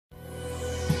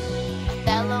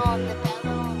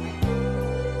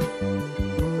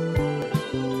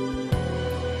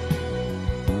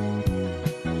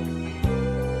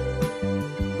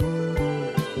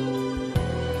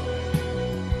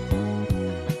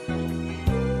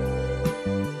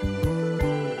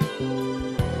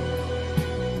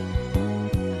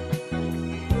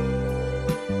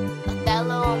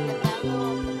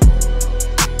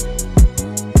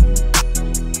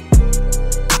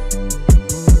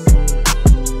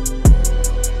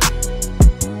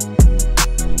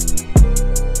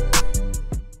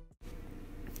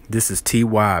This is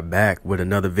TY back with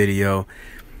another video,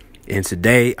 and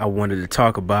today I wanted to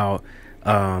talk about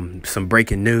some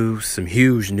breaking news, some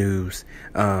huge news.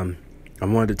 I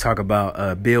wanted to talk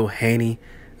about Bill Haney.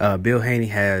 Bill Haney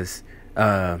has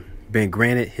been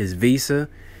granted his visa,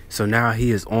 so now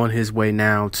he is on his way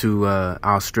now to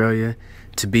Australia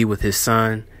to be with his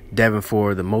son Devin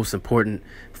for the most important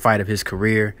fight of his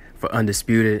career for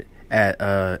undisputed at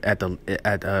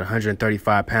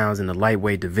 135 pounds in the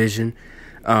lightweight division.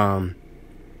 First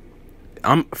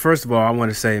of all, I want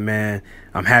to say, man,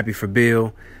 I'm happy for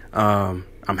Bill. I'm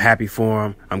happy for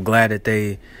him. I'm glad that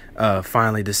they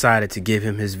finally decided to give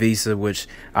him his visa, which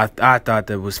I thought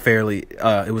that was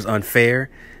it was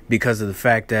unfair because of the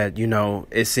fact that, you know,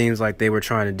 it seems like they were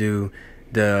trying to do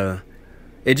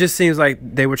it just seems like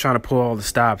they were trying to pull all the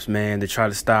stops, man, to try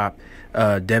to stop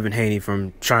Devin Haney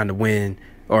from trying to win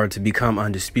or to become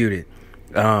undisputed.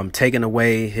 Taking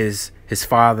away his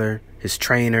father, his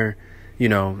trainer, you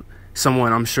know,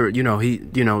 someone I'm sure, you know,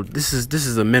 this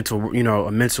is a mental,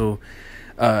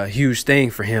 huge thing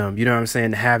for him. You know what I'm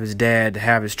saying? To have his dad, to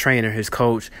have his trainer, his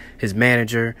coach, his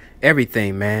manager,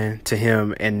 everything, man, to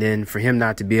him. And then for him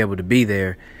not to be able to be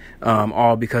there,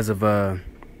 all because of a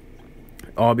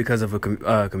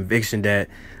conviction that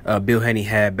Bill Haney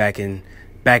had back in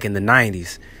the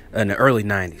 90s, in the early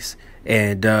 90s.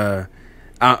 And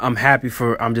I'm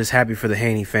just happy for the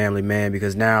Haney family, man,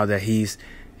 because now that he's,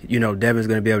 you know, Devin's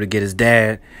going to be able to get his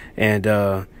dad. And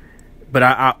but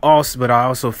I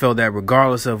also felt that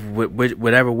regardless of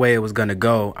whatever way it was going to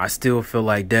go, I still feel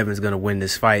like Devin's going to win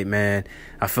this fight, man.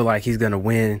 I feel like he's going to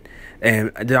win.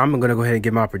 And I'm going to go ahead and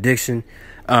give my prediction.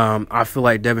 I feel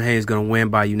like Devin Haney is going to win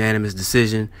by unanimous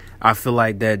decision. I feel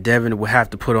like that Devin will have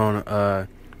to put on a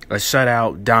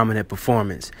shutout dominant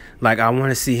performance. Like, I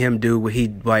want to see him do what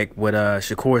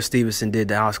Shakur Stevenson did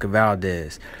to Oscar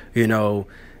Valdez, you know,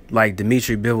 like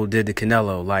Dimitri Bivol did to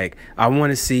Canelo. Like, I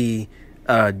want to see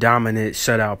a dominant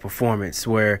shutout performance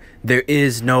where there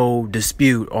is no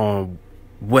dispute on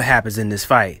what happens in this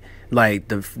fight. Like,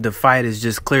 the fight is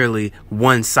just clearly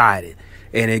one-sided,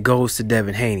 and it goes to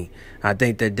Devin Haney. I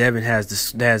think that Devin has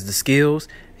the skills,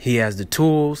 he has the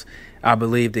tools. I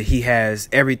believe that he has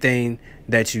everything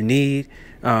that you need.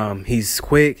 He's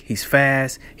quick, he's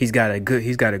fast, he's got a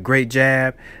great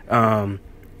jab.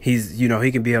 He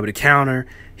can be able to counter.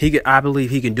 I believe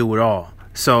he can do it all.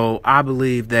 So I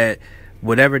believe that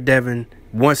whatever Devin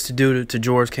wants to do to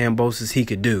George Kambosos, he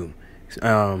could do.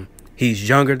 He's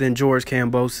younger than George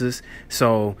Kambosos,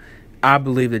 so I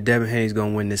believe that Devin Haney's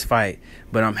gonna win this fight.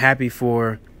 But I'm happy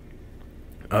for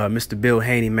Mr. Bill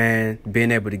Haney, man, being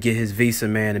able to get his visa,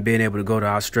 man, and being able to go to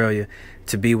Australia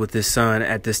to be with his son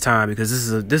at this time, because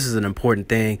this is an important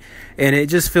thing, and it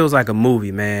just feels like a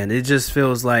movie, man. It just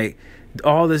feels like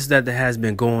all this that has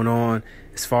been going on,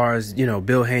 as far as, you know,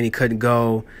 Bill Haney couldn't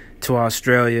go to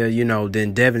Australia, you know,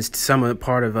 then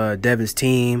part of Devin's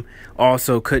team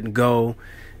also couldn't go.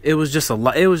 It was just a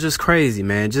lot. It was just crazy,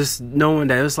 man. Just knowing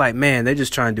that it was like, man, they're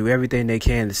just trying to do everything they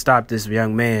can to stop this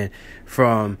young man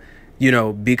from, you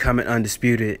know, becoming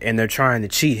undisputed, and they're trying to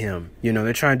cheat him. You know,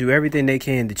 they're trying to do everything they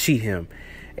can to cheat him.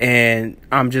 And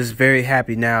I'm just very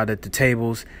happy now that the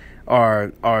tables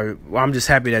I'm just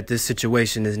happy that this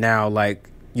situation is now, like,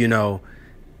 you know,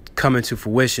 coming to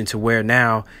fruition to where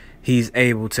now he's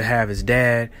able to have his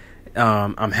dad.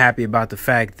 I'm happy about the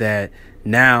fact that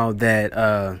now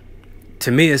that,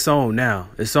 to me, it's on now.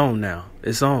 It's on now.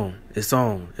 It's on. It's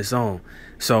on. It's on.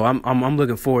 So I'm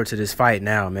looking forward to this fight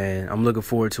now, man. I'm looking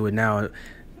forward to it now.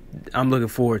 I'm looking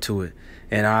forward to it.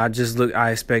 And I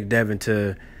expect Devin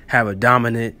to have a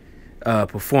dominant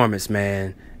performance,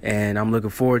 man. And I'm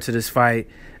looking forward to this fight.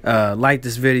 Like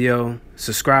this video,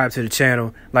 subscribe to the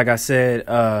channel. Like I said,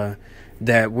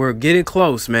 that we're getting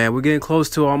close, man. We're getting close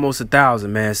to almost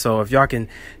 1,000, man. So if y'all can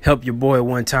help your boy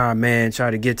one time, man,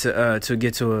 try to get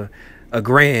to a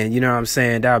grand, you know what I'm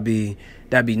saying? That'd be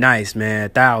nice, man.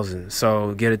 1,000.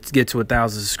 So get to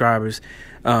 1,000 subscribers.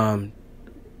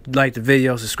 Like the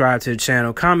video, subscribe to the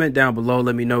channel, comment down below,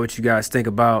 let me know what you guys think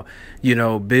about, you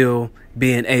know, Bill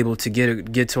being able to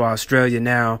get to Australia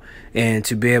now and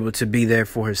to be able to be there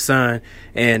for his son.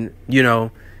 And, you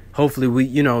know, hopefully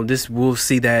we'll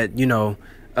see that, you know,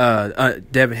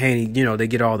 Devin Haney, you know, they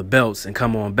get all the belts and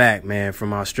come on back, man,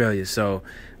 from Australia. So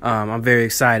I'm very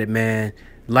excited, man.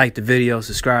 Like the video,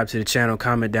 subscribe to the channel,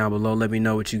 comment down below, let me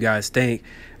know what you guys think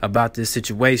about this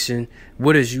situation.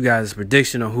 What is you guys'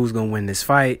 prediction on who's gonna win this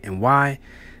fight and why?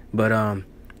 But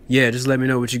yeah, just let me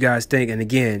know what you guys think. And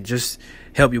again, just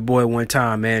help your boy one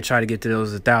time, man. Try to get to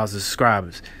those 1,000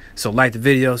 subscribers. So like the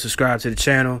video, subscribe to the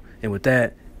channel, and with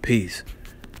that, peace.